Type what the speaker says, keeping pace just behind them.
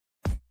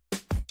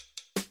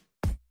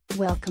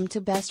Welcome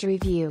to Best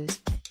Reviews.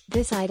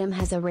 This item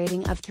has a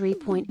rating of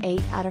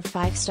 3.8 out of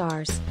 5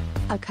 stars.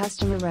 A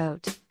customer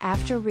wrote,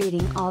 "After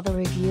reading all the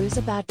reviews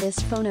about this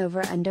phone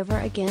over and over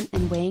again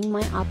and weighing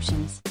my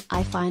options,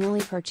 I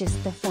finally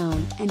purchased the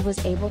phone and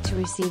was able to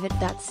receive it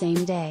that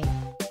same day.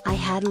 I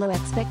had low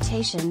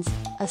expectations,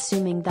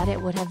 assuming that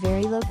it would have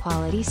very low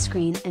quality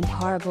screen and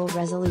horrible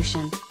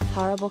resolution,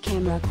 horrible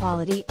camera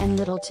quality and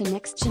little to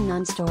next to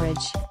none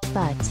storage,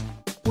 but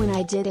when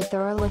I did a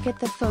thorough look at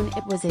the phone,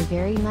 it was a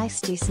very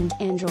nice decent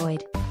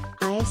Android.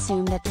 I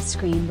assumed that the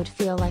screen would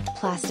feel like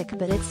plastic,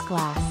 but it's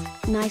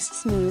glass, nice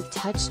smooth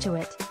touch to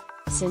it.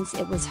 Since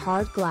it was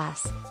hard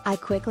glass, I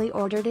quickly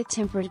ordered a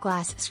tempered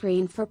glass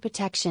screen for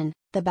protection.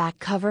 The back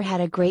cover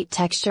had a great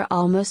texture,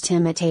 almost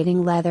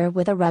imitating leather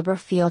with a rubber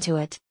feel to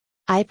it.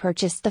 I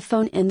purchased the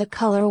phone in the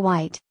color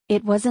white.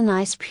 It was a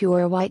nice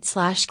pure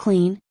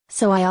white/clean,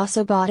 so I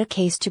also bought a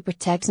case to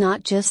protect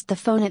not just the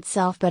phone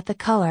itself but the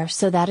color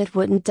so that it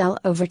wouldn't dull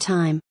over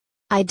time.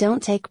 I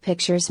don't take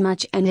pictures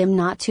much and am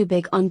not too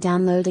big on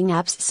downloading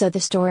apps, so the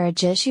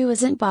storage issue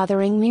isn't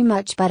bothering me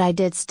much, but I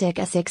did stick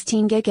a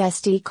 16 gig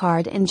SD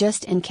card in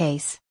just in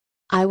case.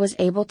 I was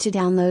able to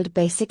download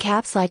basic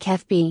apps like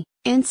FB,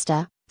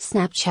 Insta,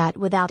 Snapchat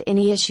without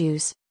any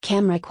issues.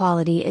 Camera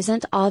quality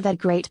isn't all that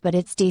great, but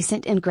it's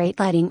decent in great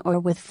lighting or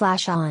with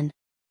flash on.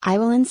 I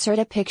will insert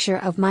a picture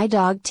of my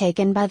dog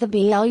taken by the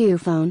BLU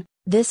phone.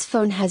 This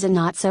phone has a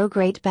not so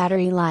great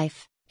battery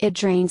life. It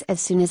drains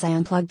as soon as I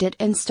unplugged it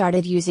and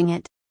started using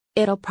it.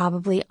 It'll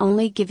probably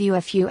only give you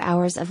a few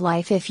hours of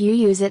life if you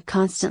use it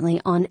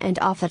constantly on and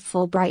off at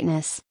full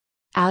brightness.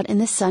 Out in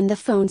the sun the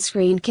phone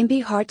screen can be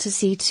hard to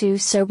see too,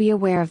 so be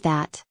aware of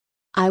that.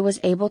 I was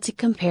able to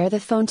compare the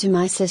phone to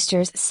my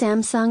sister's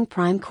Samsung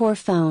Prime Core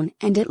phone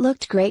and it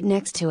looked great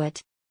next to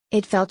it.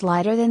 It felt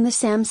lighter than the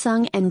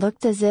Samsung and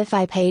looked as if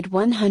I paid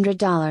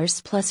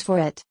 $100 plus for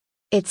it.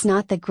 It's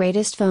not the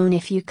greatest phone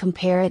if you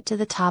compare it to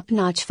the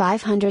top-notch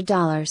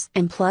 $500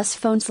 and plus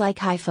phones like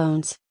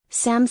iPhones,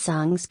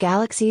 Samsung's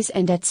Galaxies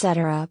and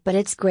etc., but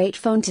it's great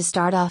phone to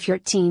start off your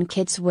teen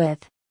kids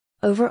with.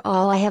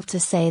 Overall, I have to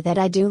say that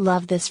I do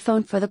love this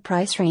phone for the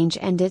price range,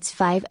 and it's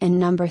 5 and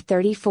number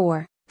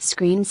 34,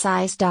 screen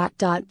size.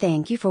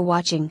 Thank you for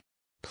watching.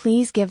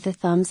 Please give the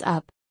thumbs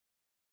up.